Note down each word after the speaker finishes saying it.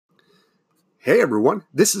Hey everyone,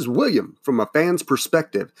 this is William from A Fan's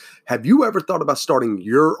Perspective. Have you ever thought about starting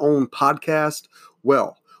your own podcast?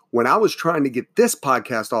 Well, when I was trying to get this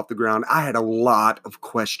podcast off the ground, I had a lot of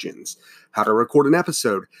questions. How to record an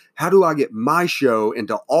episode? How do I get my show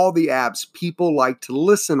into all the apps people like to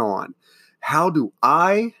listen on? How do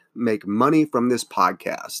I make money from this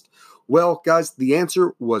podcast? Well, guys, the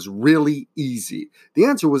answer was really easy. The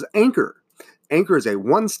answer was Anchor. Anchor is a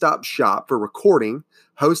one-stop shop for recording,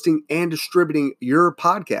 hosting, and distributing your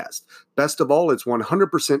podcast. Best of all, it's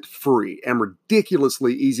 100% free and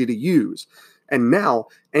ridiculously easy to use. And now,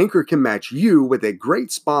 Anchor can match you with a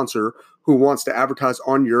great sponsor who wants to advertise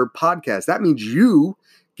on your podcast. That means you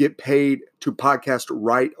get paid to podcast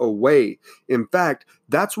right away. In fact,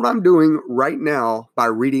 that's what I'm doing right now by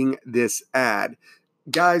reading this ad.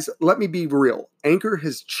 Guys, let me be real. Anchor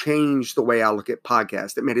has changed the way I look at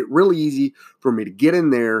podcasts. It made it really easy for me to get in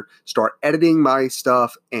there, start editing my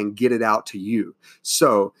stuff, and get it out to you.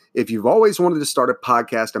 So if you've always wanted to start a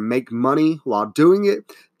podcast and make money while doing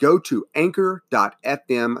it, go to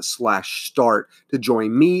anchor.fm/start to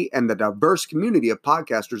join me and the diverse community of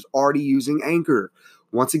podcasters already using Anchor.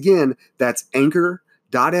 Once again, that's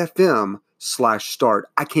anchor.fm/start.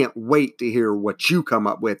 I can't wait to hear what you come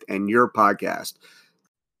up with in your podcast.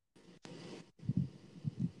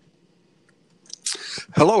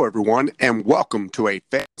 Hello, everyone, and welcome to A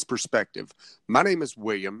Fan's Perspective. My name is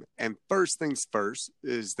William, and first things first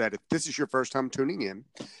is that if this is your first time tuning in,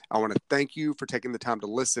 I want to thank you for taking the time to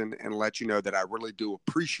listen and let you know that I really do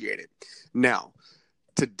appreciate it. Now,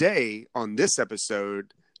 today on this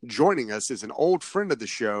episode, joining us is an old friend of the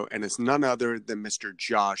show, and it's none other than Mr.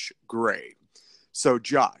 Josh Gray. So,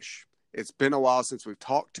 Josh, it's been a while since we've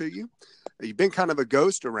talked to you. You've been kind of a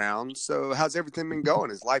ghost around, so how's everything been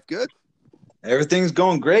going? Is life good? Everything's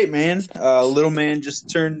going great, man. Little man just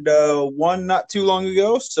turned 1 not too long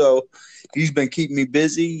ago, so he's been keeping me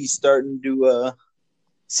busy. He's starting to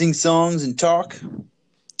sing songs and talk.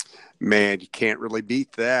 Man, you can't really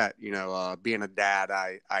beat that. Being a dad,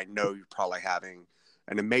 I know you're probably having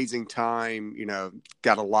an amazing time.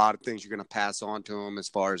 Got a lot of things you're going to pass on to him as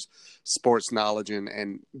far as sports knowledge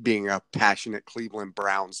and being a passionate Cleveland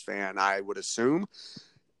Browns fan, I would assume.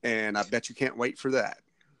 And I bet you can't wait for that.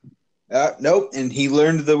 Nope, and he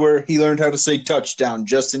learned the word. He learned how to say touchdown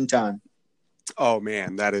just in time. Oh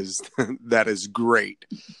man, that is great.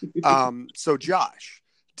 So Josh,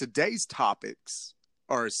 today's topics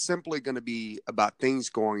are simply going to be about things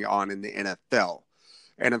going on in the NFL,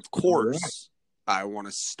 and of course, I want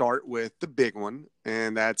to start with the big one,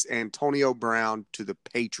 and that's Antonio Brown to the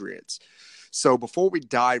Patriots. So before we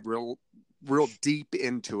dive real deep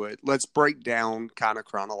into it, let's break down kind of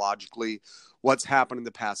chronologically what's happened in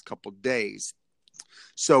the past couple of days.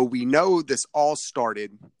 So we know this all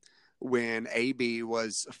started when AB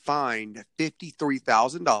was fined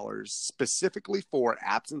 $53,000 specifically for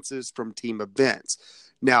absences from team events.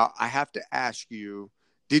 Now, I have to ask you,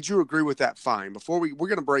 did you agree with that fine? Before we're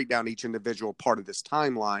going to break down each individual part of this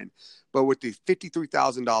timeline, but with the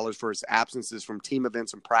 $53,000 for his absences from team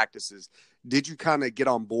events and practices, did you kind of get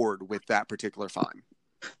on board with that particular fine?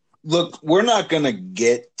 Look, we're not going to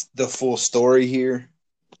get the full story here.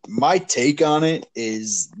 My take on it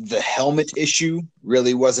is the helmet issue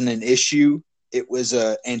really wasn't an issue. It was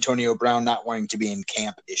a Antonio Brown not wanting to be in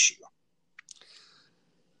camp issue.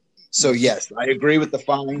 So, yes, I agree with the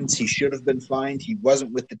fines. He should have been fined. He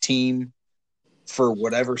wasn't with the team for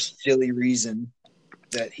whatever silly reason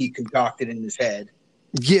that he concocted in his head.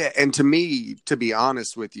 Yeah, and to me, to be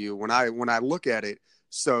honest with you, when I look at it,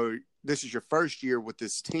 so this is your first year with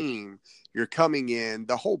this team. You're coming in.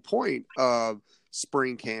 The whole point of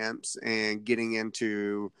spring camps and getting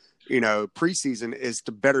into, preseason is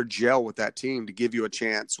to better gel with that team to give you a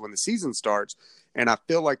chance when the season starts. And I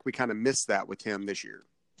feel like we kind of missed that with him this year.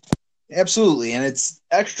 Absolutely, and it's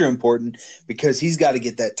extra important because he's got to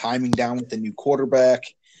get that timing down with the new quarterback.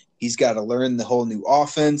 He's got to learn the whole new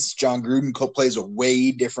offense. John Gruden plays a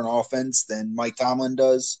way different offense than Mike Tomlin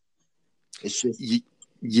does. It's just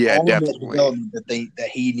definitely development that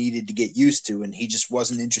he needed to get used to, and he just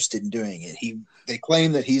wasn't interested in doing it. They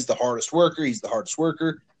claim that he's the hardest worker. He's the hardest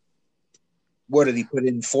worker. What did he put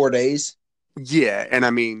in 4 days? Yeah, and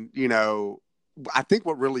I mean, I think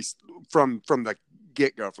what really from the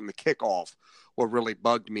get-go, from the kickoff, what really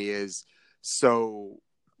bugged me is so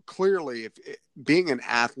clearly being an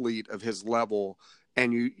athlete of his level,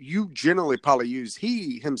 and you generally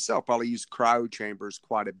he himself probably used cryo chambers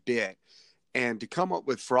quite a bit, and to come up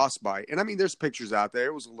with frostbite, and I mean there's pictures out there,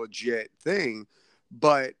 it was a legit thing,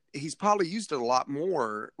 but he's probably used it a lot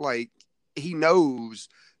more. Like, he knows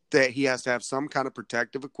that he has to have some kind of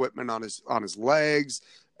protective equipment on his legs,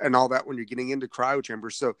 and all that when you're getting into cryo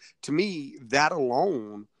chambers. So to me, that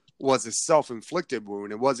alone was a self-inflicted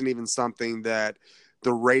wound. It wasn't even something that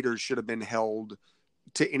the Raiders should have been held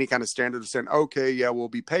to any kind of standard of saying, okay, yeah, we'll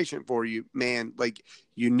be patient for you. Man, like,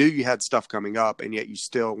 you knew you had stuff coming up, and yet you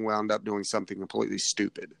still wound up doing something completely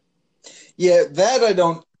stupid. Yeah, that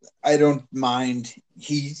I don't mind.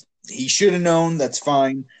 He should have known. That's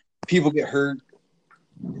fine. People get hurt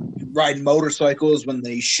riding motorcycles when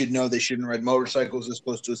they should know they shouldn't ride motorcycles as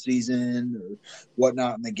close to a season or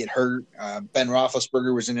whatnot, and they get hurt. Ben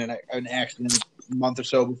Roethlisberger was in an accident a month or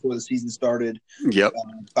so before the season started. Yep.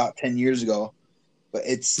 About 10 years ago. But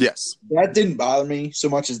that didn't bother me so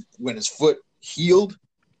much as when his foot healed,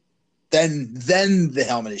 then the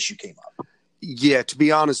helmet issue came up. Yeah, to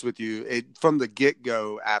be honest with you, from the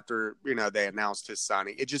get-go after, they announced his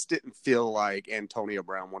signing, it just didn't feel like Antonio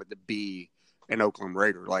Brown wanted to be an Oakland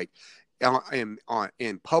Raider. Like, in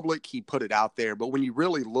public, he put it out there, but when you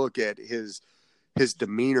really look at his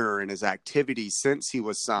demeanor and his activity since he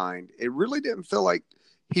was signed, it really didn't feel like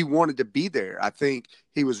he wanted to be there. I think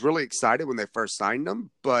he was really excited when they first signed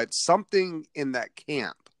him, but something in that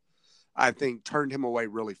camp, I think, turned him away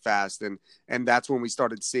really fast. And that's when we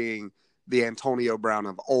started seeing the Antonio Brown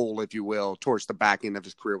of old, if you will, towards the back end of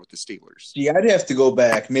his career with the Steelers. Yeah, I'd have to go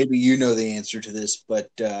back. Maybe you know the answer to this, but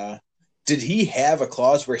did he have a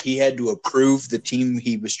clause where he had to approve the team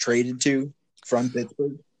he was traded to from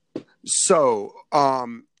Pittsburgh? So,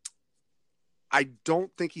 I don't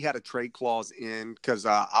think he had a trade clause in, because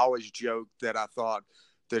I always joked that I thought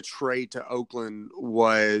the trade to Oakland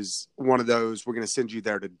was one of those, we're going to send you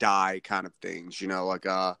there to die kind of things, like,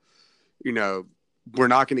 we're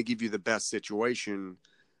not going to give you the best situation.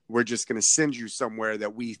 We're just going to send you somewhere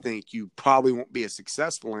that we think you probably won't be as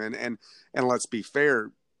successful in. And let's be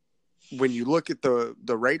fair, when you look at the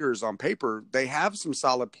Raiders on paper, they have some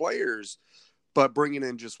solid players, but bringing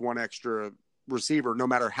in just one extra receiver, no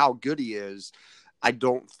matter how good he is, I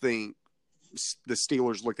don't think the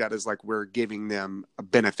Steelers look at it as like we're giving them a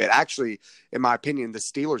benefit. Actually, in my opinion, the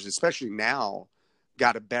Steelers, especially now,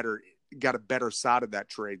 got a better side of that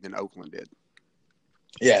trade than Oakland did.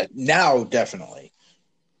 Yeah, now definitely.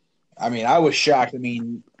 I mean, I was shocked. I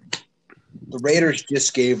mean, the Raiders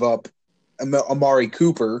just gave up Amari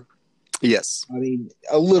Cooper. Yes. I mean,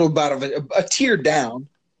 a little bit of a tier down,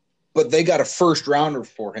 but they got a first rounder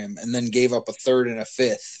for him and then gave up a third and a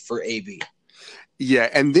fifth for AB. Yeah,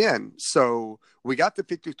 and then, so we got the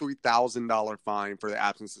 $53,000 fine for the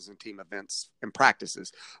absences in team events and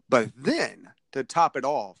practices. But then, to top it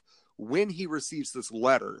off, when he receives this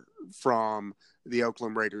letter from the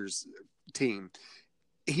Oakland Raiders team,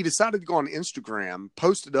 he decided to go on Instagram,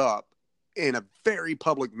 post it up in a very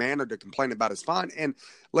public manner to complain about his fine. And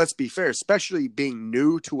let's be fair, especially being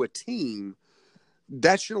new to a team,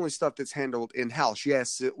 that's generally stuff that's handled in-house.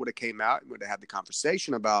 Yes, it would have came out and would have had the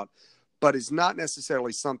conversation about, but it's not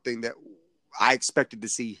necessarily something that I expected to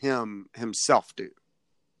see himself do.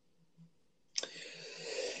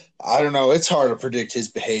 I don't know. It's hard to predict his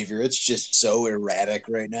behavior. It's just so erratic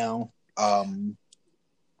right now.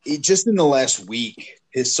 Just in the last week,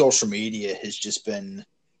 his social media has just been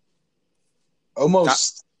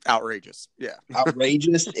almost outrageous. Yeah.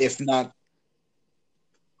 Outrageous, if not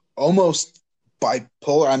almost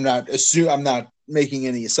bipolar. I'm not making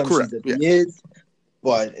any assumptions that he is,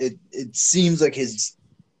 but it seems like his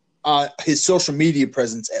social media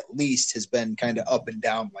presence at least has been kind of up and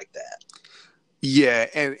down like that. Yeah,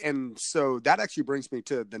 and so that actually brings me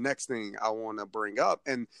to the next thing I want to bring up,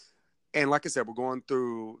 and like I said, we're going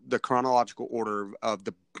through the chronological order of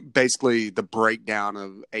basically the breakdown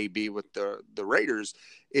of AB with the Raiders.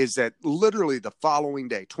 Is that literally the following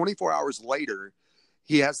day, 24 hours later,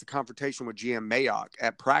 he has the confrontation with GM Mayock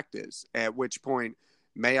at practice, at which point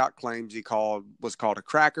Mayock claims he was called a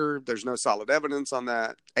cracker. There's no solid evidence on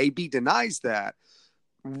that. AB denies that.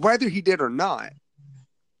 Whether he did or not,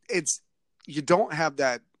 you don't have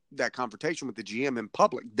that confrontation with the GM in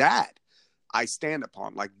public. That I stand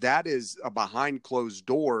upon. Like, that is a behind closed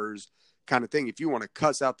doors kind of thing. If you want to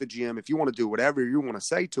cuss out the GM, if you want to do whatever you want to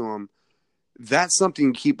say to him, that's something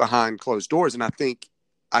you keep behind closed doors. And I think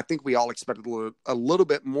we all expected a little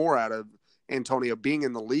bit more out of Antonio being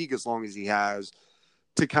in the league as long as he has,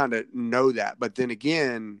 to kind of know that. But then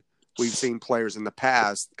again, we've seen players in the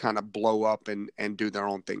past kind of blow up and do their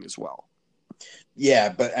own thing as well. Yeah,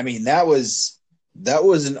 but I mean, that was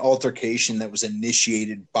an altercation that was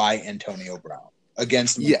initiated by Antonio Brown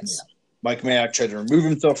against Mike Mayock. Mike Mayock tried to remove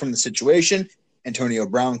himself from the situation. Antonio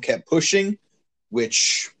Brown kept pushing,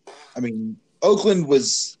 which, I mean, Oakland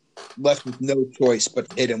was left with no choice but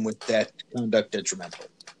to hit him with that conduct detrimental.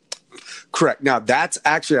 Correct. Now, that's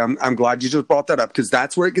actually, I'm glad you just brought that up because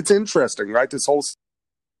that's where it gets interesting, right?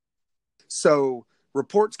 So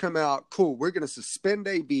reports come out, cool, we're going to suspend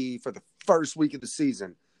AB for the first week of the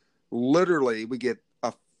season. Literally, we get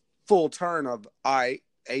a full turn of,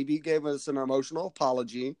 AB gave us an emotional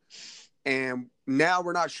apology, and now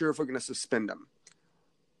we're not sure if we're going to suspend him.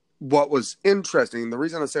 What was interesting, the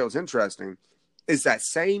reason I say it was interesting, is that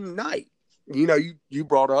same night, you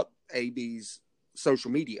brought up AB's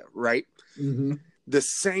social media, right? Mm-hmm. The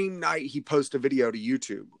same night he posted a video to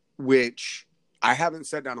YouTube, which I haven't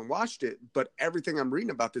sat down and watched it, but everything I'm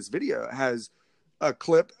reading about this video has a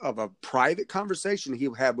clip of a private conversation he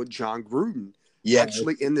had with John Gruden. Yeah,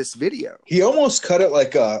 actually in this video. He almost cut it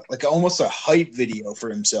like almost a hype video for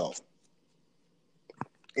himself.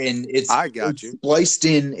 And it's spliced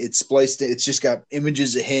in. It's just got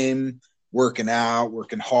images of him working out,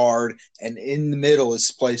 working hard, and in the middle is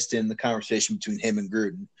spliced in the conversation between him and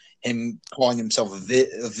Gruden. Him calling himself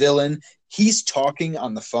a villain. He's talking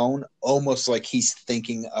on the phone almost like he's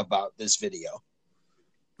thinking about this video.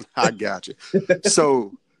 I got you.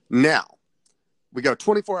 So now we go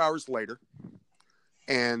 24 hours later,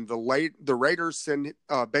 and the Raiders send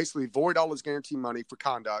basically void all his guarantee money for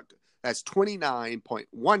conduct. That's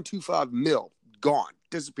 $29.125 million gone,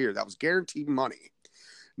 disappeared. That was guaranteed money.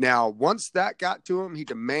 Now, once that got to him, he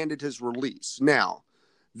demanded his release. Now,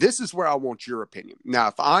 this is where I want your opinion. Now,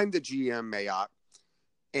 if I'm the GM, Mayock,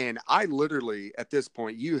 and I literally, at this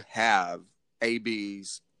point, you have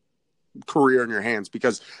AB's career in your hands,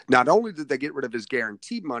 because not only did they get rid of his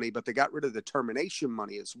guaranteed money, but they got rid of the termination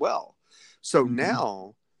money as well. So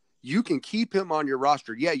now you can keep him on your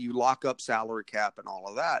roster. Yeah, you lock up salary cap and all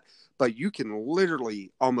of that, but you can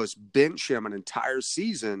literally almost bench him an entire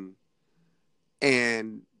season.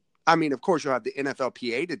 And I mean, of course, you'll have the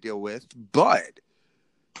NFLPA to deal with, but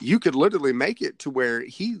you could literally make it to where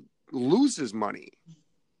he loses money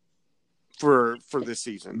for this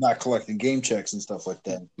season, not collecting game checks and stuff like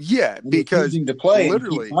that. Yeah, because to play,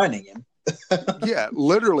 literally keep finding him. Yeah,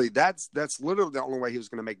 literally, that's literally the only way he was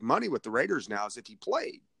going to make money with the Raiders now is if he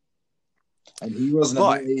played. And he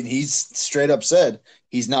wasn't. He's straight up said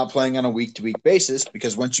he's not playing on a week-to-week basis,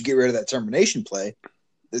 because once you get rid of that termination pay,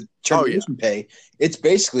 it's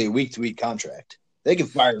basically a week-to-week contract. They can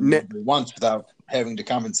fire him once without having to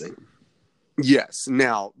compensate. Yes.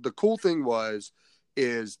 Now, the cool thing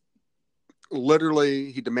is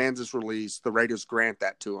literally he demands his release. The Raiders grant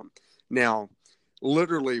that to him. Now,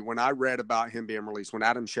 literally, when I read about him being released, when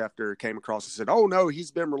Adam Schefter came across and said, "Oh no,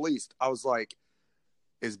 he's been released," I was like,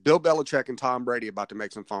 is Bill Belichick and Tom Brady about to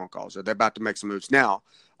make some phone calls? Are they about to make some moves? Now,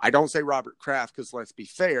 I don't say Robert Kraft because, let's be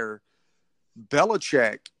fair,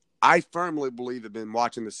 Belichick, I firmly believe, have been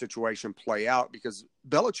watching the situation play out, because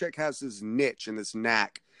Belichick has this niche and this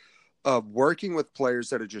knack of working with players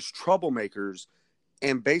that are just troublemakers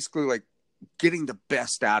and basically like getting the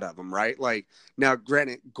best out of them, right? Like, now,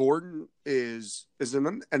 granted, Gordon is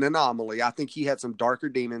an anomaly. I think he had some darker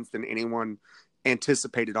demons than anyone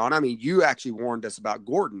anticipated on. I mean, you actually warned us about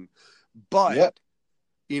Gordon, but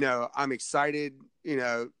I'm excited.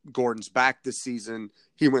 Gordon's back this season.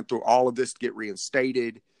 He went through all of this to get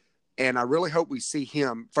reinstated, and I really hope we see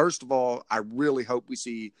him. First of all, I really hope we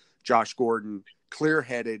see Josh Gordon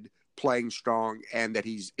clear-headed, playing strong, and that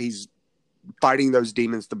he's fighting those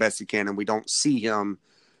demons the best he can, and we don't see him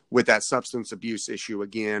with that substance abuse issue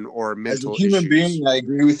again or mental issues. As a human being, I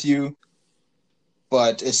agree with you.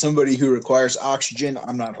 But as somebody who requires oxygen,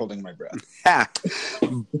 I'm not holding my breath.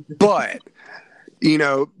 But,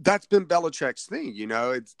 that's been Belichick's thing.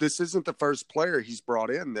 This isn't the first player he's brought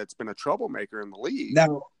in that's been a troublemaker in the league.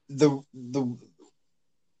 Now, the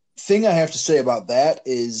thing I have to say about that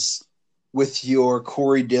is, with your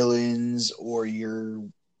Corey Dillons or your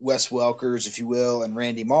Wes Welkers, if you will, and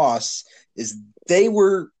Randy Moss, is they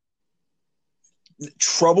were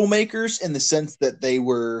troublemakers in the sense that they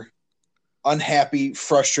were unhappy,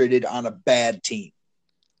 frustrated on a bad team.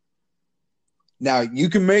 Now, you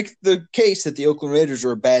can make the case that the Oakland Raiders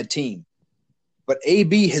are a bad team, but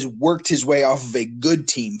AB has worked his way off of a good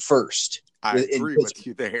team first. I agree with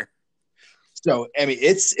you there. So, I mean,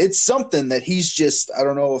 it's something that he's just, I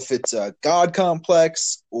don't know if it's a God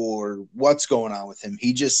complex or what's going on with him.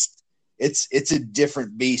 He just, it's a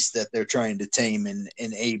different beast that they're trying to tame in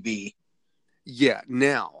AB. Yeah.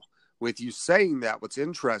 Now, with you saying that, what's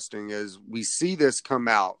interesting is we see this come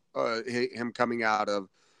out, him coming out of,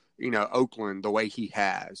 Oakland the way he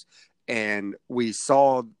has. And we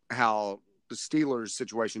saw how the Steelers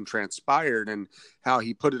situation transpired and how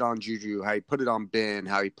he put it on Juju, how he put it on Ben,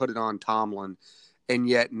 how he put it on Tomlin. And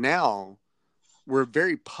yet now we're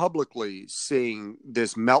very publicly seeing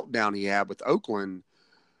this meltdown he had with Oakland.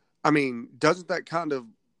 I mean, doesn't that kind of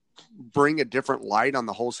bring a different light on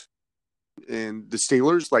the whole and the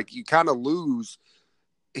Steelers? Like you kind of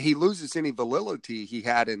he loses any validity he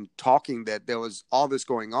had in talking that there was all this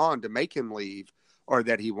going on to make him leave or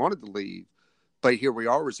that he wanted to leave. But here we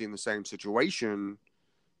are, we're seeing the same situation,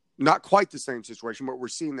 not quite the same situation, but we're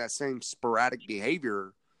seeing that same sporadic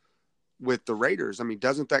behavior with the Raiders. I mean,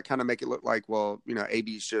 doesn't that kind of make it look like, well,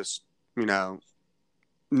 AB's just,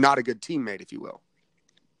 not a good teammate, if you will?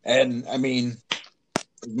 And I mean,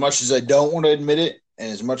 as much as I don't want to admit it, and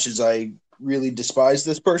as much as I really despise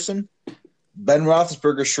this person, Ben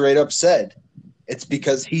Roethlisberger straight up said it's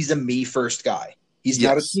because he's a me first guy. He's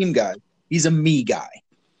not a team guy. He's a me guy.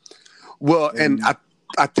 Well, and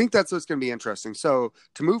I think that's what's going to be interesting. So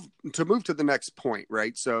to move to the next point,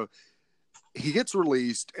 right? So he gets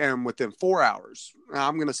released, and within 4 hours,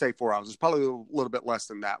 I'm going to say 4 hours. It's probably a little bit less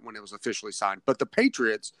than that when it was officially signed. But the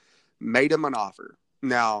Patriots made him an offer.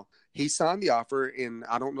 Now, he signed the offer, and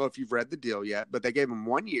I don't know if you've read the deal yet, but they gave him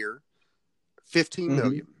 1 year, $15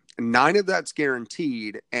 million. $9 of that's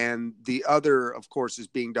guaranteed, and the other, of course, is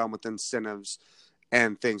being done with incentives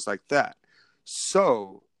and things like that.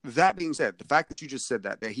 So that being said, the fact that you just said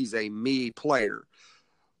that he's a me player,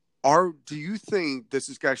 do you think this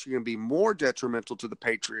is actually going to be more detrimental to the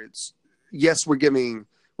Patriots? Yes, we're giving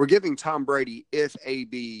Tom Brady, if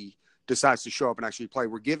AB decides to show up and actually play,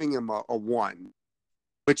 we're giving him a 1,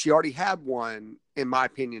 which he already had one, in my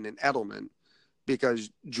opinion, in Edelman,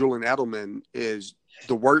 because Julian Edelman is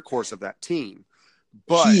the workhorse of that team.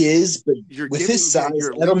 But he is, but with his size,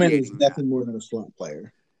 Edelman is nothing more than a slot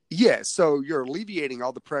player. Yeah, so you're alleviating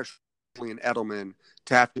all the pressure in Edelman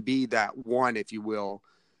to have to be that 1, if you will.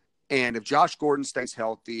 And if Josh Gordon stays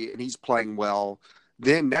healthy and he's playing well,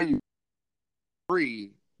 then now you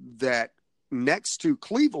agree that next to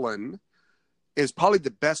Cleveland is probably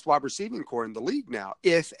the best wide receiving core in the league now,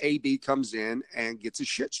 if AB comes in and gets his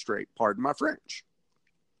shit straight, pardon my French.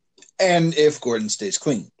 And if Gordon stays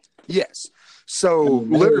clean. Yes. So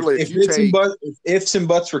literally, if you take ifs and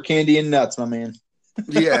buts for candy and nuts, my man.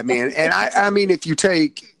 Yeah, man. And I mean, if you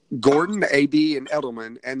take Gordon, AB, and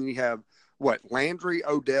Edelman, and then you have Landry,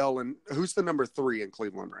 Odell, and who's the number 3 in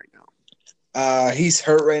Cleveland right now? He's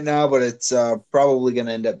hurt right now, but it's probably going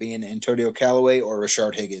to end up being Antonio Callaway or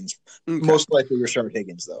Rashard Higgins. Okay. Most likely Rashard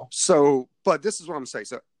Higgins, though. So, but this is what I'm saying.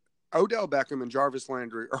 So, Odell Beckham and Jarvis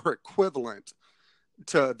Landry are equivalent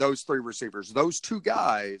to those 3 receivers. Those 2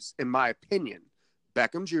 guys, in my opinion,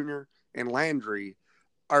 Beckham Jr. and Landry,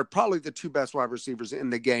 are probably the 2 best wide receivers in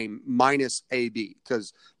the game, minus AB.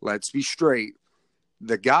 Because let's be straight,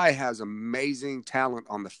 the guy has amazing talent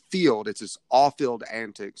on the field. It's his off-field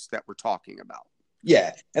antics that we're talking about.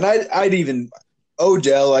 Yeah, and I'd even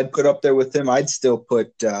Odell, I'd put up there with him. I'd still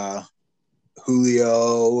put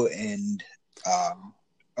Julio and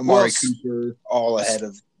Amari Cooper all ahead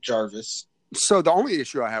of Jarvis. So the only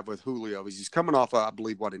issue I have with Julio is he's coming off, I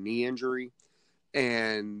believe, a knee injury.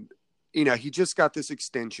 And he just got this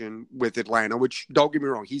extension with Atlanta, which, don't get me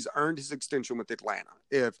wrong, he's earned his extension with Atlanta.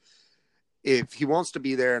 If he wants to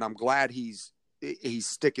be there, and I'm glad he's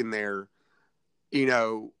sticking there,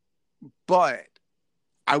 but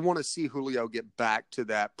I want to see Julio get back to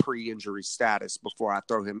that pre-injury status before I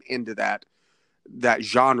throw him into that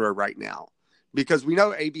genre right now. Because we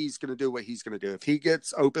know AB is going to do what he's going to do. If he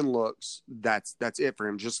gets open looks, that's it for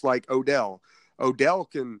him. Just like Odell. Odell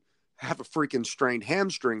can have a freaking strained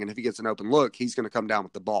hamstring, and if he gets an open look, he's going to come down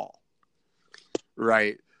with the ball.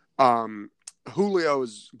 Right? Julio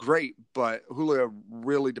is great, but Julio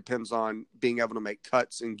really depends on being able to make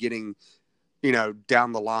cuts and getting,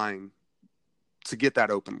 down the line to get that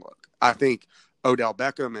open look. I think Odell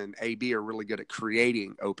Beckham and AB are really good at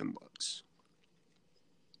creating open looks.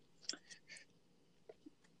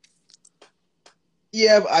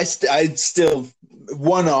 Yeah, I'd still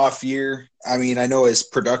one off year. I mean, I know his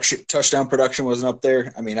touchdown production wasn't up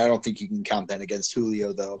there. I mean, I don't think you can count that against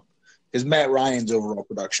Julio, though, because Matt Ryan's overall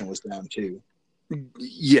production was down, too.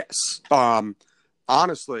 Yes.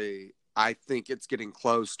 Honestly, I think it's getting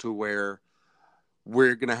close to where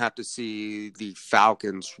we're going to have to see the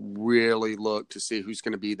Falcons really look to see who's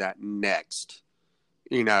going to be that next,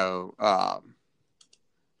 that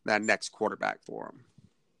next quarterback for them.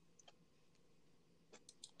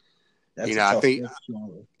 I think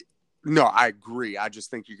no, I agree. I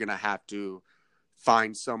just think you're going to have to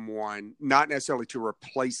find someone, not necessarily to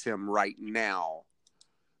replace him right now,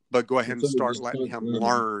 but go ahead and start letting him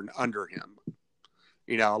learn under him.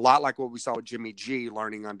 A lot like what we saw with Jimmy G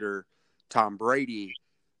learning under Tom Brady.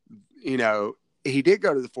 He did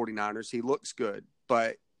go to the 49ers. He looks good,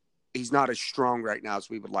 but he's not as strong right now as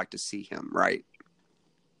we would like to see him, right?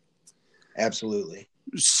 Absolutely.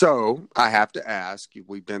 So I have to ask,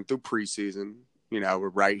 we've been through preseason. We're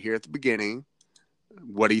right here at the beginning.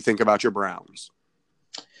 What do you think about your Browns?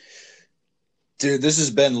 Dude, this has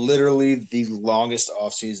been literally the longest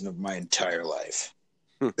offseason of my entire life.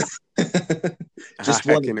 Just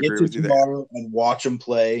I want to can get agree to with you there. tomorrow and watch them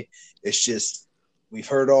play. It's just, we've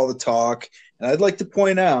heard all the talk. And I'd like to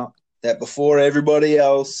point out that before everybody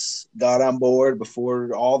else got on board,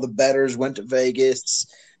 before all the bettors went to Vegas,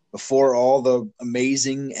 before all the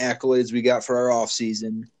amazing accolades we got for our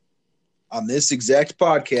offseason, on this exact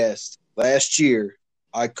podcast last year,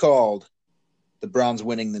 I called the Browns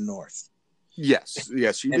winning the North. Yes, you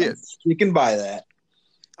And did. I'm sticking by that.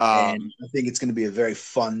 And Um, I think it's going to be a very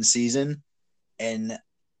fun season. And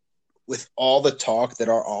with all the talk that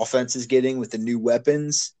our offense is getting with the new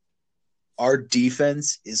weapons, our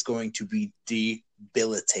defense is going to be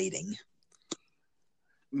debilitating.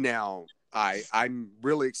 Now, I'm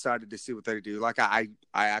really excited to see what they do. Like I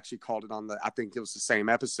actually called it I think it was the same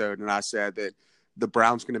episode, and I said that the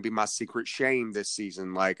Browns going to be my secret shame this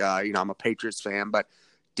season. Like I'm a Patriots fan, but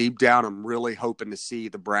deep down, I'm really hoping to see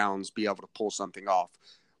the Browns be able to pull something off.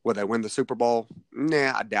 Will they win the Super Bowl?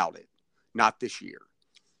 Nah, I doubt it. Not this year.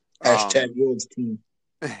 Hashtag World's Team.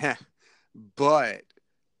 But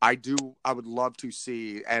I would love to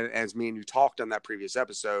see, and as me and you talked on that previous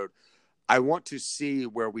episode, I want to see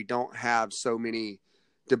where we don't have so many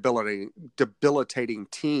debilitating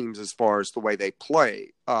teams as far as the way they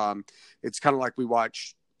play. It's kind of like we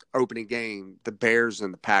watch opening game, the Bears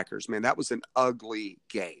and the Packers. Man, that was an ugly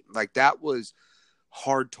game. Like that was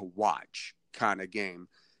hard to watch kind of game.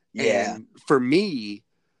 Yeah. And for me,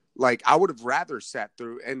 like I would have rather sat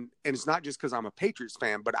through, and it's not just because I'm a Patriots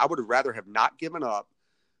fan, but I would have rather have not given up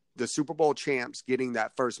the Super Bowl champs getting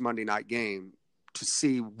that first Monday night game to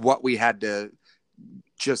see what we had to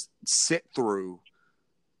just sit through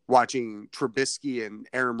watching Trubisky and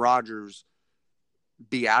Aaron Rodgers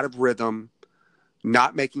be out of rhythm,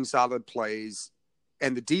 not making solid plays.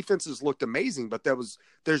 And the defenses looked amazing, but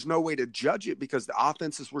there's no way to judge it because the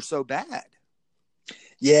offenses were so bad.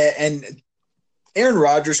 Yeah, and Aaron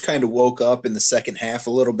Rodgers kind of woke up in the second half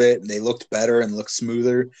a little bit, and they looked better and looked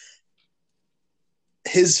smoother.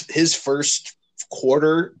 His first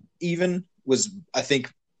quarter even was, I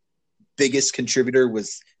think, biggest contributor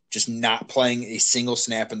was just not playing a single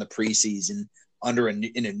snap in the preseason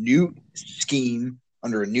in a new scheme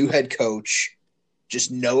under a new head coach.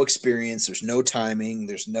 Just no experience. There's no timing.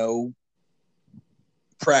 There's no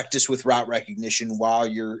practice with route recognition while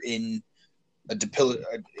you're in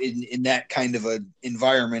in that kind of a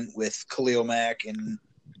environment with Khalil Mack and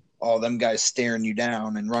all them guys staring you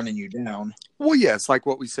down and running you down. Well, yes, like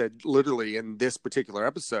what we said literally in this particular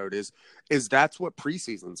episode is that's what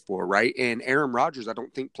preseason's for, right? And Aaron Rodgers, I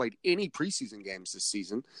don't think played any preseason games this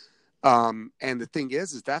season. And the thing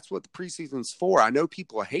is that's what the preseason's for. I know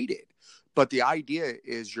people hate it, but the idea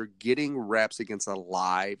is you're getting reps against a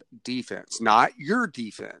live defense, not your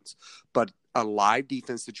defense, but a live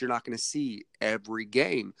defense that you're not going to see every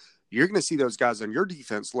game. You're going to see those guys on your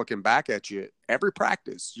defense looking back at you every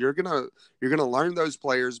practice. You're going to learn those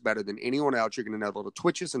players better than anyone else. You're going to know little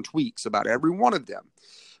twitches and tweaks about every one of them.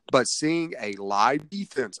 But seeing a live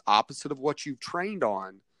defense opposite of what you've trained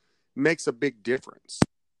on makes a big difference.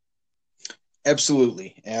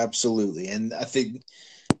 Absolutely. Absolutely. And I think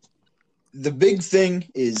the big thing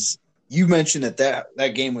is you mentioned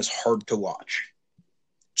that game was hard to watch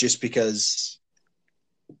just because,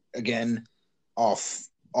 again, off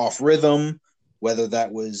rhythm, whether that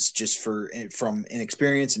was just from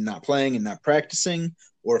inexperience and not playing and not practicing,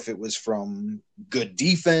 or if it was from good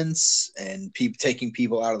defense and taking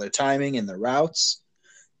people out of their timing and their routes.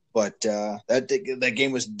 But that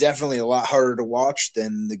game was definitely a lot harder to watch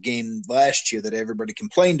than the game last year that everybody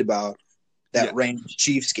complained about, that Rams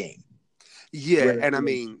Chiefs game. Yeah, and I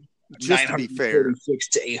mean, just to be fair, 946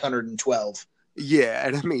 to 812. Yeah,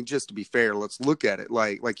 and I mean, just to be fair, let's look at it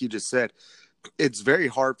like you just said. It's very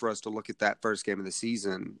hard for us to look at that first game of the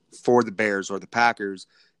season for the Bears or the Packers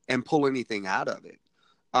and pull anything out of it.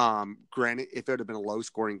 Granted, if it had been a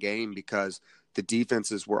low-scoring game because the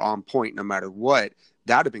defenses were on point no matter what,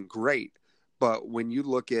 that would have been great. But when you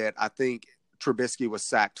look at, I think Trubisky was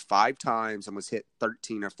sacked 5 times and was hit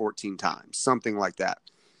 13 or 14 times, something like that.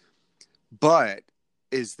 But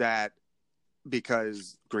is that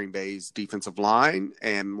because Green Bay's defensive line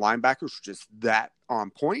and linebackers were just that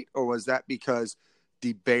on point, or was that because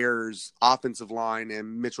the Bears' offensive line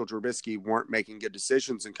and Mitchell Trubisky weren't making good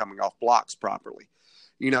decisions and coming off blocks properly?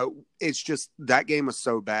 It's just that game was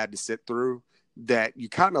so bad to sit through that you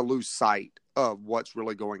kind of lose sight of what's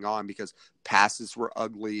really going on because passes were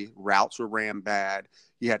ugly, routes were ran bad.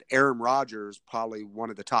 You had Aaron Rodgers, probably one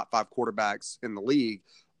of the top 5 quarterbacks in the league,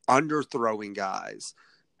 underthrowing guys,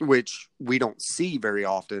 which we don't see very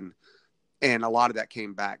often. And a lot of that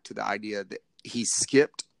came back to the idea that he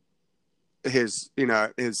skipped his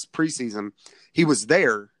preseason. He was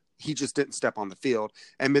there. He just didn't step on the field.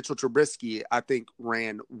 And Mitchell Trubisky, I think,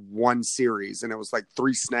 ran one series, and it was like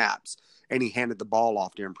 3 snaps, and he handed the ball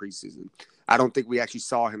off during preseason. I don't think we actually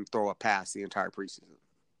saw him throw a pass the entire preseason.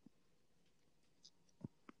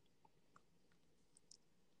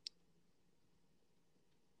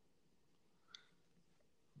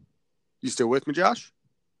 You still with me, Josh?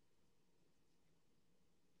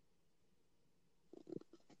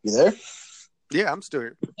 You there? Yeah, I'm still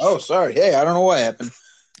here. Oh, sorry. Hey, I don't know what happened.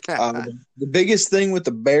 The biggest thing with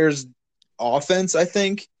the Bears offense, I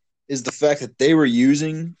think, is the fact that they were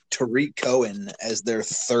using Tariq Cohen as their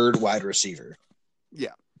 3rd wide receiver.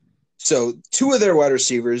 Yeah. So 2 of their wide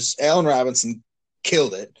receivers, Allen Robinson,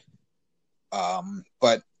 killed it.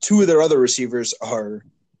 But 2 of their other receivers are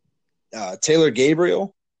Taylor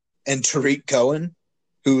Gabriel and Tariq Cohen,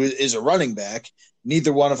 who is a running back.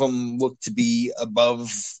 Neither one of them looked to be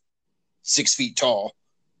above 6 feet tall.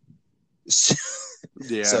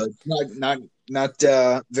 Yeah. So it's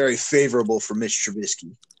not very favorable for Mitch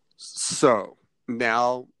Trubisky. So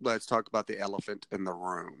now let's talk about the elephant in the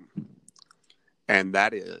room, and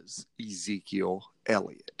that is Ezekiel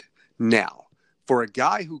Elliott. Now, for a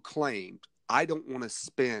guy who claimed, I don't want to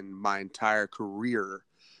spend my entire career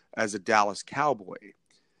as a Dallas Cowboy,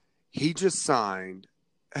 he just signed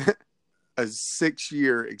a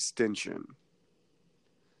 6-year extension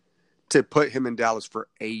to put him in Dallas for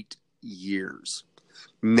 8 years.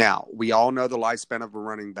 Now, we all know the lifespan of a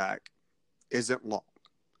running back isn't long.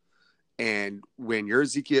 And when you're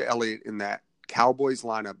Ezekiel Elliott in that Cowboys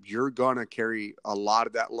lineup, you're going to carry a lot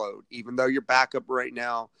of that load. Even though your backup right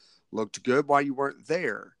now looked good while you weren't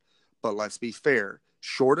there. But let's be fair.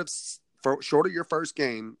 Short of your first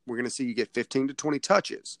game, we're going to see you get 15 to 20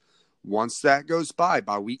 touches. Once that goes by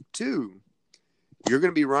week 2, you're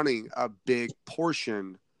going to be running a big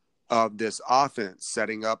portion of this offense,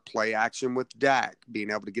 setting up play action with Dak, being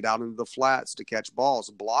able to get out into the flats to catch balls,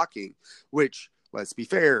 blocking, which, let's be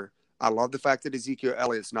fair, I love the fact that Ezekiel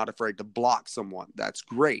Elliott's not afraid to block someone. That's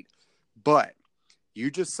great. But you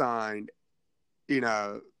just signed,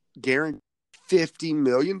 guaranteed $50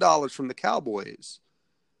 million from the Cowboys,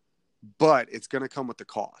 but it's going to come with the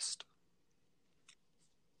cost.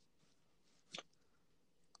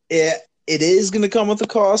 It is going to come with a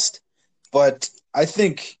cost, but I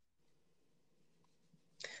think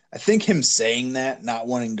him saying that, not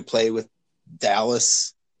wanting to play with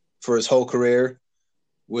Dallas for his whole career,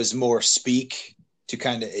 was more speak to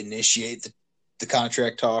kind of initiate the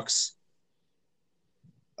contract talks.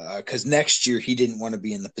 Because next year he didn't want to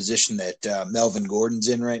be in the position that Melvin Gordon's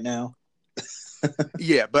in right now.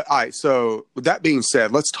 Yeah, but all right. So with that being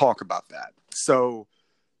said, let's talk about that. So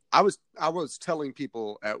I was telling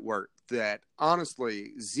people at work that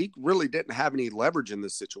honestly Zeke really didn't have any leverage in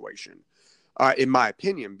this situation, in my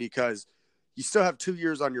opinion, because you still have 2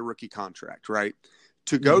 years on your rookie contract, right?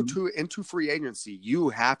 To go into free agency, you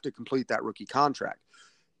have to complete that rookie contract.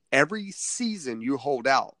 Every season you hold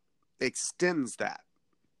out extends that.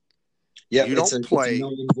 Yeah, you don't play it's a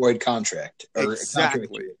null and void contract.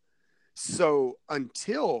 Exactly. So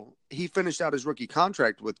until he finished out his rookie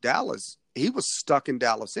contract with Dallas, he was stuck in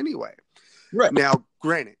Dallas anyway. Right. Now,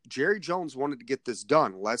 granted, Jerry Jones wanted to get this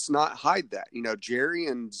done. Let's not hide that. Jerry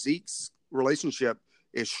and Zeke's relationship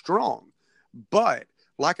is strong. But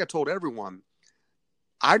like I told everyone,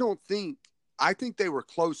 I think they were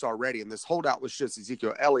close already. And this holdout was just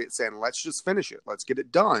Ezekiel Elliott saying, let's just finish it. Let's get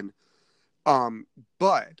it done.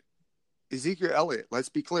 But Ezekiel Elliott, let's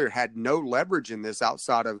be clear, had no leverage in this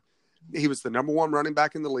outside of he was the number 1 running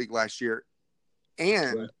back in the league last year.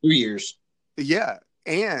 And 2 years. Yeah.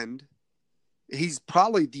 And he's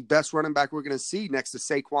probably the best running back we're going to see next to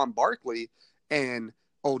Saquon Barkley and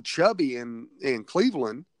old Chubby in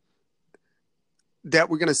Cleveland that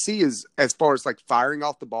we're going to see is as far as like firing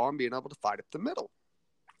off the ball and being able to fight up the middle.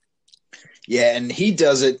 Yeah, and he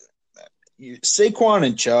does it. Saquon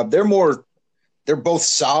and Chubb, they're both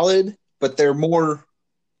solid, but they're more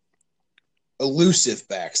elusive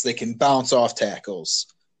backs. They can bounce off tackles.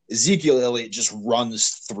 Ezekiel Elliott just runs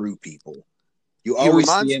through people. He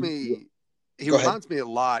reminds me a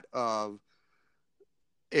lot of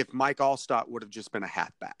if Mike Allstott would have just been a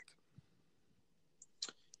halfback.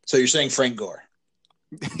 So you're saying Frank Gore?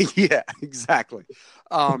 Yeah, exactly.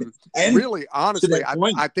 And really, honestly,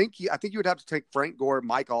 I think you would have to take Frank Gore,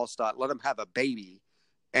 Mike Allstott, let him have a baby,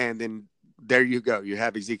 and then There you go. You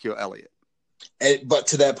have Ezekiel Elliott. But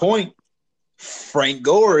to that point, Frank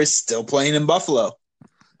Gore is still playing in Buffalo.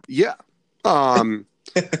 Yeah.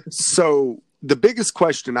 So the biggest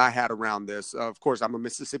question I had around this, of course, I'm a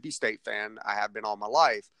Mississippi State fan. I have been all my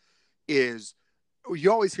life, is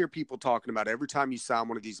you always hear people talking about every time you sign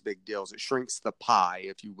one of these big deals, it shrinks the pie,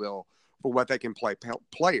 if you will, for what they can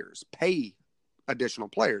pay additional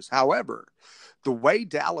players. However, the way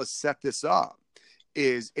Dallas set this up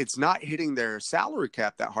is it's not hitting their salary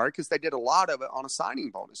cap that hard because they did a lot of it on a signing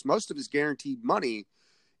bonus. Most of his guaranteed money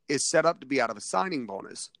is set up to be out of a signing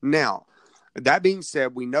bonus. Now, that being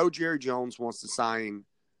said, we know Jerry Jones wants to sign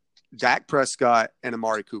Dak Prescott and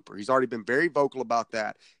Amari Cooper. He's already been very vocal about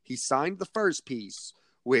that. He signed the first piece,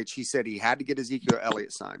 which he said he had to get Ezekiel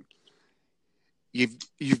Elliott signed.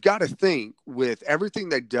 You've got to think, with everything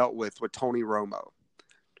they dealt with Tony Romo,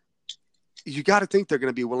 you got to think they're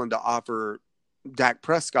going to be willing to offer Dak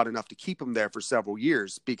Prescott enough to keep him there for several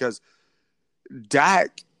years, because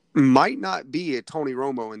Dak might not be a Tony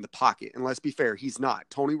Romo in the pocket. And let's be fair, he's not.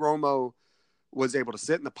 Tony Romo was able to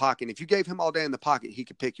sit in the pocket. And if you gave him all day in the pocket, he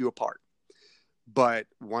could pick you apart. But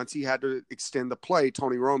once he had to extend the play,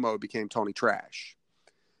 Tony Romo became Tony Trash.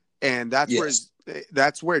 And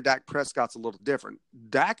that's where Dak Prescott's a little different.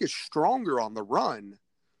 Dak is stronger on the run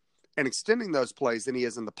and extending those plays than he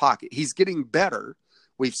is in the pocket. He's getting better.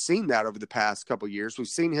 We've seen that over the past couple of years. We've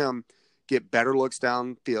seen him get better looks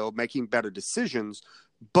downfield, making better decisions.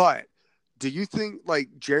 But do you think like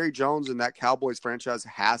Jerry Jones and that Cowboys franchise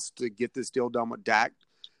has to get this deal done with Dak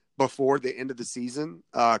before the end of the season?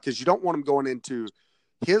 Because you don't want him going into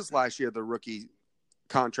his last year of the rookie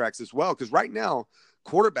contracts as well. Because right now,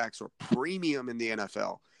 quarterbacks are premium in the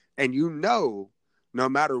NFL. And no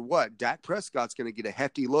matter what, Dak Prescott's going to get a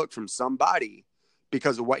hefty look from somebody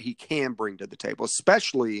because of what he can bring to the table,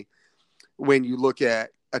 especially when you look at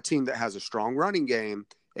a team that has a strong running game.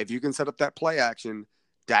 If you can set up that play action,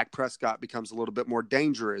 Dak Prescott becomes a little bit more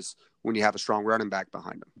dangerous when you have a strong running back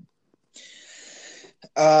behind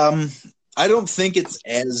him. I don't think it's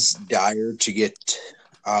as dire to get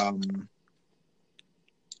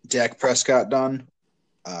Dak Prescott done.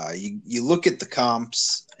 You look at the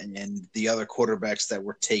comps and the other quarterbacks that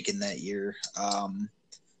were taken that year.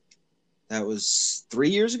 That was 3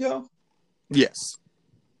 years ago? Yes.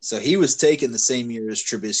 So he was taken the same year as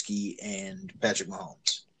Trubisky and Patrick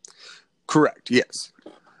Mahomes. Correct, yes.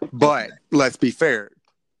 But let's be fair.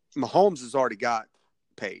 Mahomes has already got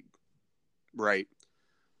paid, right?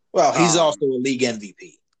 Well, he's also a league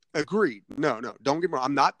MVP. Agreed. No. Don't get me wrong.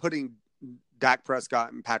 I'm not putting Dak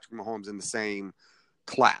Prescott and Patrick Mahomes in the same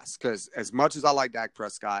class, because as much as I like Dak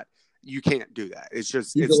Prescott, you can't do that. It's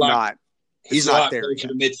just He's a lot closer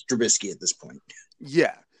to Mitch Trubisky at this point.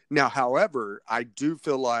 Yeah. Now, however, I do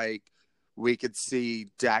feel like we could see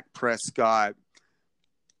Dak Prescott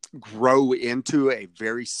grow into a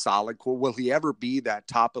very solid core. Will he ever be that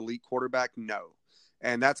top elite quarterback? No.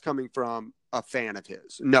 And that's coming from a fan of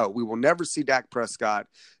his. No, we will never see Dak Prescott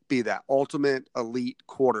be that ultimate elite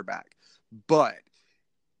quarterback. But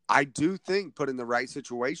I do think put in the right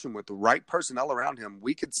situation with the right personnel around him,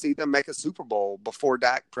 we could see them make a Super Bowl before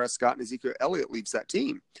Dak Prescott and Ezekiel Elliott leaves that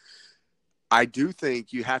team. I do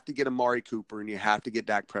think you have to get Amari Cooper and you have to get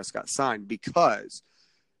Dak Prescott signed, because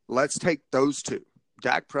let's take those two,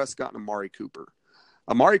 Dak Prescott and Amari Cooper.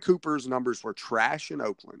 Amari Cooper's numbers were trash in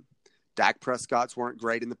Oakland. Dak Prescott's weren't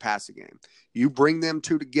great in the passing game. You bring them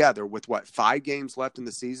two together with 5 games left in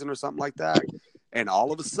the season or something like that, and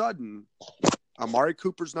all of a sudden Amari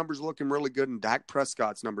Cooper's numbers are looking really good and Dak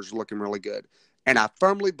Prescott's numbers are looking really good. And I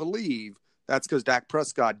firmly believe that's because Dak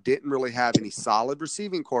Prescott didn't really have any solid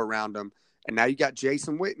receiving core around him. And now you got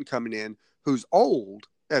Jason Witten coming in, who's old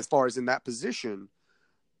as far as in that position,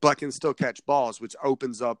 but can still catch balls, which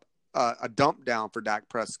opens up a dump down for Dak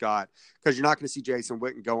Prescott, because you're not going to see Jason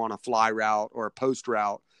Witten go on a fly route or a post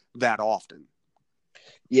route that often.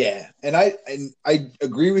 Yeah, and I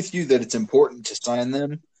agree with you that it's important to sign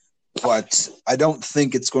them, but I don't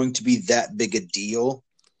think it's going to be that big a deal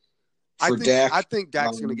for Dak. I think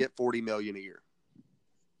Dak's going to get $40 million a year.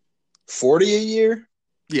 40 a year?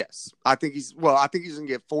 Yes, I think he's going to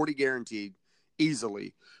get 40 guaranteed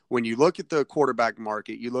easily. When you look at the quarterback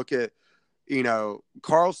market, you look at,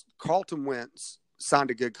 Carlton Wentz signed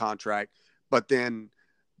a good contract, but then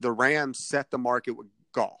the Rams set the market with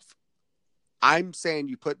Goff. I'm saying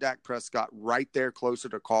you put Dak Prescott right there closer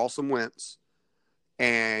to Carlton Wentz,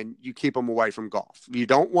 and you keep him away from Goff. You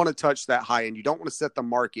don't want to touch that high end. You don't want to set the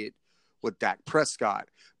market with Dak Prescott,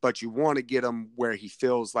 but you want to get him where he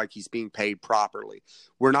feels like he's being paid properly.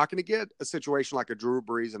 We're not going to get a situation like a Drew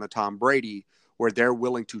Brees and a Tom Brady where they're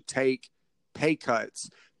willing to take pay cuts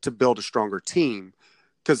to build a stronger team.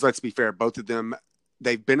 Because let's be fair, both of them,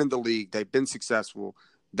 they've been in the league, they've been successful,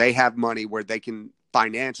 they have money where they can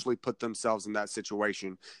financially put themselves in that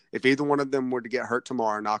situation. If either one of them were to get hurt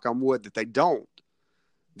tomorrow, knock on wood that they don't,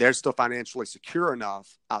 they're still financially secure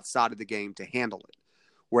enough outside of the game to handle it.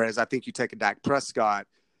 Whereas I think you take a Dak Prescott,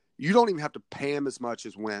 you don't even have to pay him as much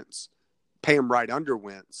as Wentz. Pay him right under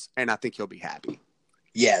Wentz, and I think he'll be happy.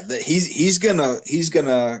 Yeah, he's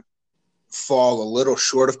gonna fall a little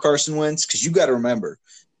short of Carson Wentz, because you got to remember,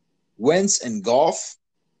 Wentz and Goff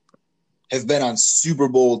have been on Super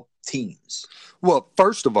Bowl teams. Well,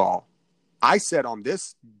 first of all, I said on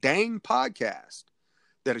this dang podcast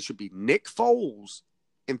that it should be Nick Foles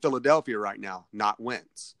in Philadelphia right now, not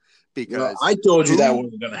Wentz. Because I told you that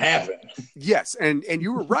wasn't going to happen. Yes, and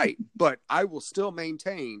you were right, but I will still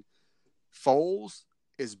maintain Foles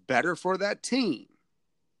is better for that team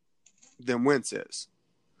than Wentz is.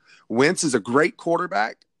 Wentz is a great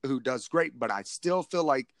quarterback who does great, but I still feel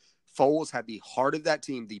like Foles had the heart of that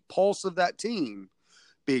team, the pulse of that team,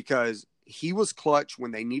 because he was clutch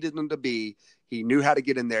when they needed him to be. He knew how to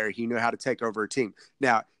get in there. He knew how to take over a team.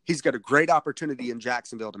 Now, he's got a great opportunity in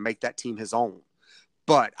Jacksonville to make that team his own.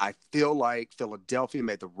 But I feel like Philadelphia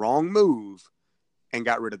made the wrong move and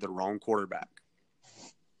got rid of the wrong quarterback.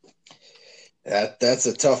 That's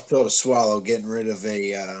a tough pill to swallow, getting rid of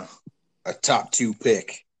a top 2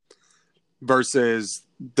 pick versus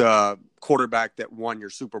the quarterback that won your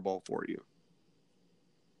Super Bowl for you.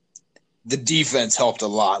 The defense helped a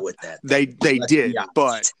lot with that. They did,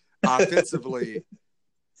 but offensively,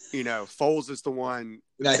 Foles is the one.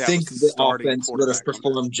 And I think the offense would have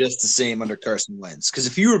performed just the same under Carson Wentz. Because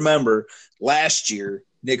if you remember, last year,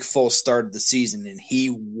 Nick Foles started the season, and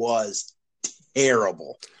he was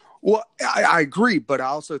terrible. Well, I agree, but I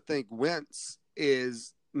also think Wentz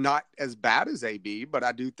is not as bad as AB, but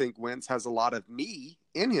I do think Wentz has a lot of me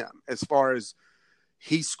in him as far as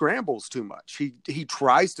he scrambles too much. He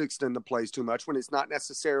tries to extend the plays too much when it's not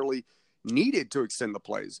necessarily needed to extend the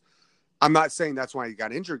plays. I'm not saying that's why he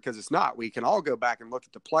got injured, because it's not. We can all go back and look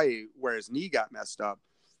at the play where his knee got messed up,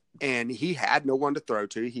 and he had no one to throw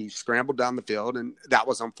to. He scrambled down the field, and that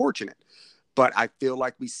was unfortunate. But I feel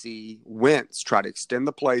like we see Wentz try to extend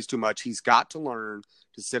the plays too much. He's got to learn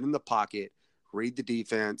to sit in the pocket, read the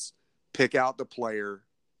defense, pick out the player,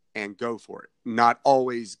 and go for it. Not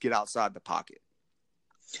always get outside the pocket.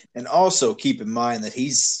 And also keep in mind that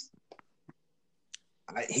he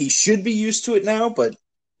should be used to it now, but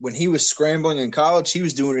when he was scrambling in college, he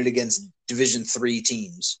was doing it against Division III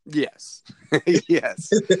teams. Yes. Yes.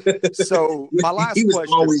 So my last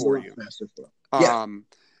question for you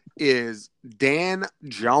is Dan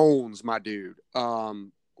Jones, my dude.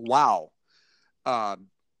 Wow. I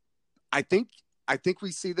think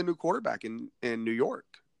we see the new quarterback in New York.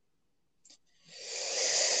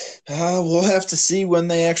 We'll have to see when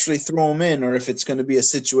they actually throw him in, or if it's going to be a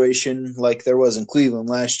situation like there was in Cleveland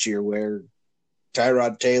last year where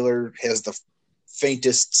Tyrod Taylor has the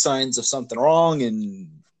faintest signs of something wrong and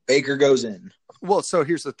Baker goes in. Well, so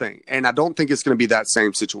here's the thing, and I don't think it's going to be that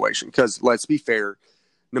same situation, because let's be fair,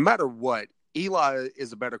 no matter what, Eli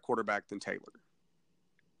is a better quarterback than Taylor.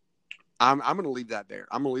 I'm going to leave that there.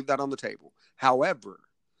 I'm going to leave that on the table. However,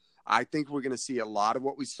 I think we're going to see a lot of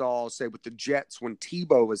what we saw, say, with the Jets when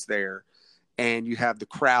Tebow was there, and you have the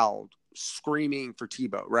crowd screaming for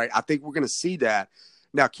Tebow, right? I think we're going to see that.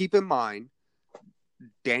 Now, keep in mind,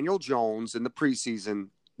 Daniel Jones in the preseason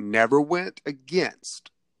never went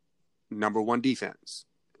against number 1 defense.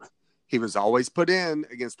 He was always put in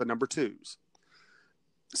against the number 2s.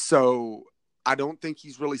 So I don't think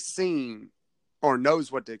he's really seen or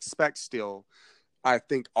knows what to expect still. I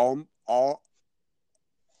think all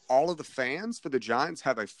of the fans for the Giants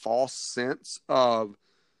have a false sense of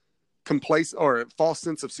or a false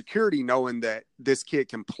sense of security, knowing that this kid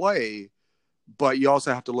can play, but you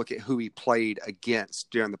also have to look at who he played against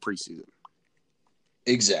during the preseason.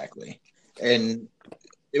 Exactly. And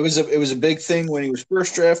it was a big thing when he was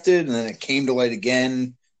first drafted, and then it came to light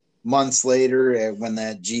again months later when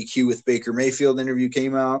that GQ with Baker Mayfield interview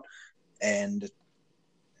came out, and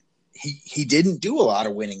he didn't do a lot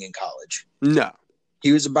of winning in college. No.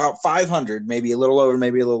 He was about 500, maybe a little over,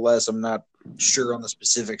 maybe a little less. I'm not sure on the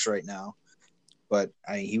specifics right now, but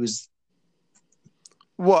he was.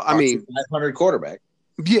 Well, I mean, 500 quarterback.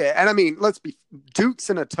 Yeah, and Duke's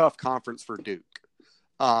in a tough conference for Duke.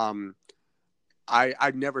 I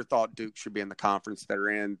never thought Duke should be in the conference they're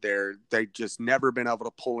in. They just never been able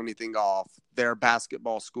to pull anything off. They're a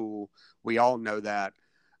basketball school. We all know that.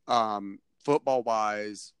 Football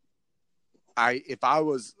wise, if I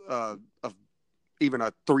was even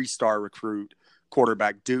a 3-star recruit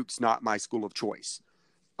quarterback, Duke's not my school of choice.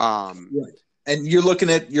 Right. And you're looking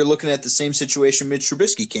at the same situation Mitch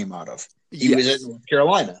Trubisky came out of. He was at North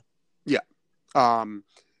Carolina. Yeah.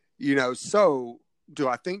 So do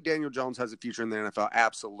I think Daniel Jones has a future in the NFL?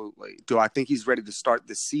 Absolutely. Do I think he's ready to start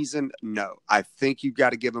this season? No. I think you've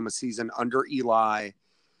got to give him a season under Eli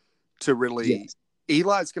to really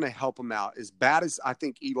Eli's going to help him out. As bad as I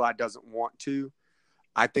think Eli doesn't want to,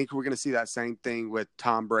 I think we're going to see that same thing with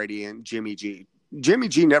Tom Brady and Jimmy G. Jimmy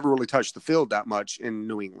G never really touched the field that much in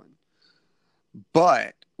New England.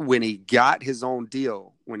 But when he got his own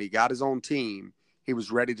deal, when he got his own team, he was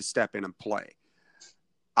ready to step in and play.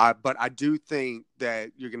 But I do think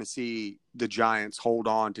that you're going to see the Giants hold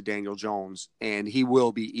on to Daniel Jones, and he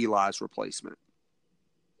will be Eli's replacement.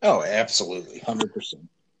 Oh, absolutely. 100%.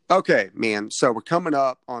 Okay, man. So we're coming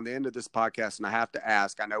up on the end of this podcast, and I have to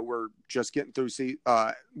ask, I know we're just getting through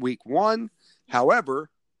week 1. However,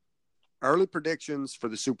 early predictions for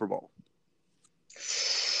the Super Bowl.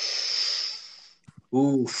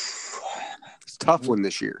 Oof. It's a tough one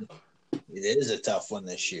this year. It is a tough one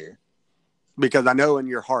this year. Because I know in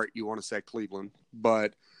your heart you want to say Cleveland,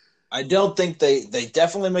 but I don't think they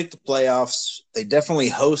definitely make the playoffs. They definitely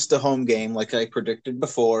host a home game like I predicted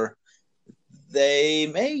before. They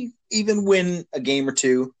may even win a game or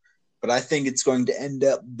two, but I think it's going to end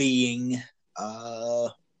up being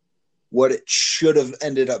what it should have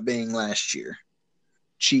ended up being last year.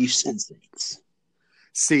 Chiefs and Saints.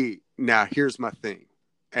 See, now here's my thing,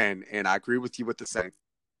 and I agree with you with the Saints.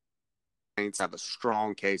 Saints have a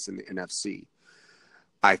strong case in the NFC.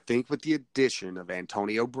 I think with the addition of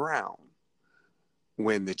Antonio Brown,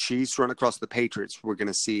 when the Chiefs run across the Patriots, we're going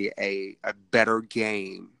to see a better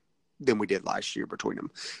game than we did last year between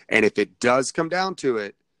them. And if it does come down to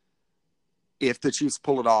it, if the Chiefs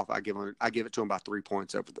pull it off, I give it to them by 3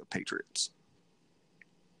 points over the Patriots.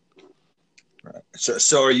 Right.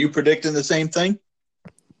 So are you predicting the same thing?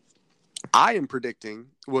 I am predicting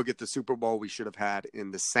we'll get the Super Bowl we should have had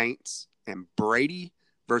in the Saints and Brady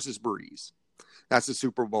versus Breeze. That's the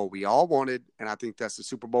Super Bowl we all wanted, and I think that's the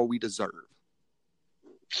Super Bowl we deserve.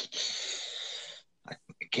 I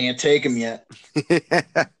can't take them yet.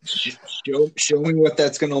 Show me what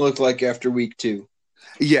that's going to look like after week 2.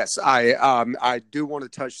 Yes, I do want to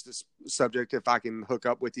touch this subject if I can hook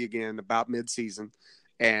up with you again about midseason,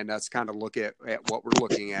 and let's kind of look at what we're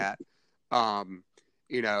looking at.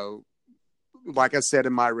 Like I said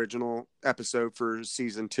in my original episode for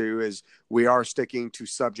season 2, is we are sticking to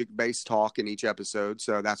subject-based talk in each episode.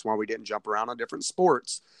 So that's why we didn't jump around on different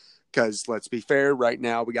sports. Because let's be fair, right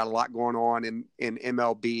now we got a lot going on in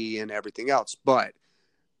MLB and everything else. But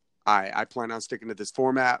I plan on sticking to this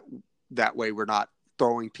format. That way we're not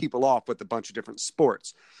throwing people off with a bunch of different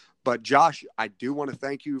sports. But Josh, I do want to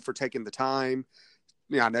thank you for taking the time.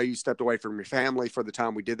 I know you stepped away from your family for the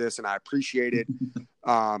time we did this, and I appreciate it.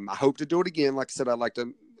 I hope to do it again. Like I said, I'd like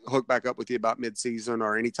to hook back up with you about midseason,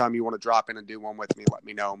 or anytime you want to drop in and do one with me, let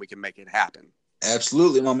me know and we can make it happen.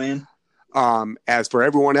 Absolutely, my man. As for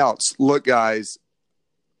everyone else, look, guys,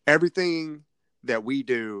 everything that we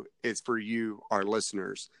do is for you, our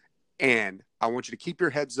listeners. And I want you to keep your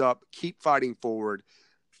heads up, keep fighting forward.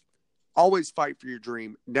 Always fight for your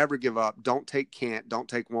dream. Never give up. Don't take can't. Don't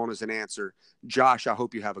take won't as an answer. Josh, I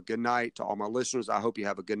hope you have a good night. To all my listeners, I hope you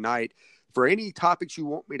have a good night. For any topics you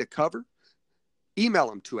want me to cover, email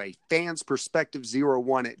them to a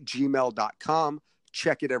fansperspective01@gmail.com.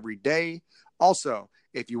 Check it every day. Also,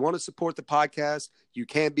 if you want to support the podcast, you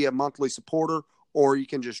can be a monthly supporter, or you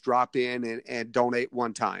can just drop in and donate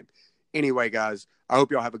one time. Anyway, guys, I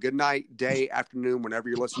hope y'all have a good night, day, afternoon, whenever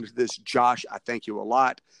you're listening to this. Josh, I thank you a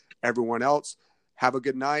lot. Everyone else, have a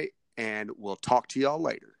good night, and we'll talk to y'all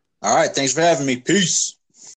later. All right. Thanks for having me. Peace.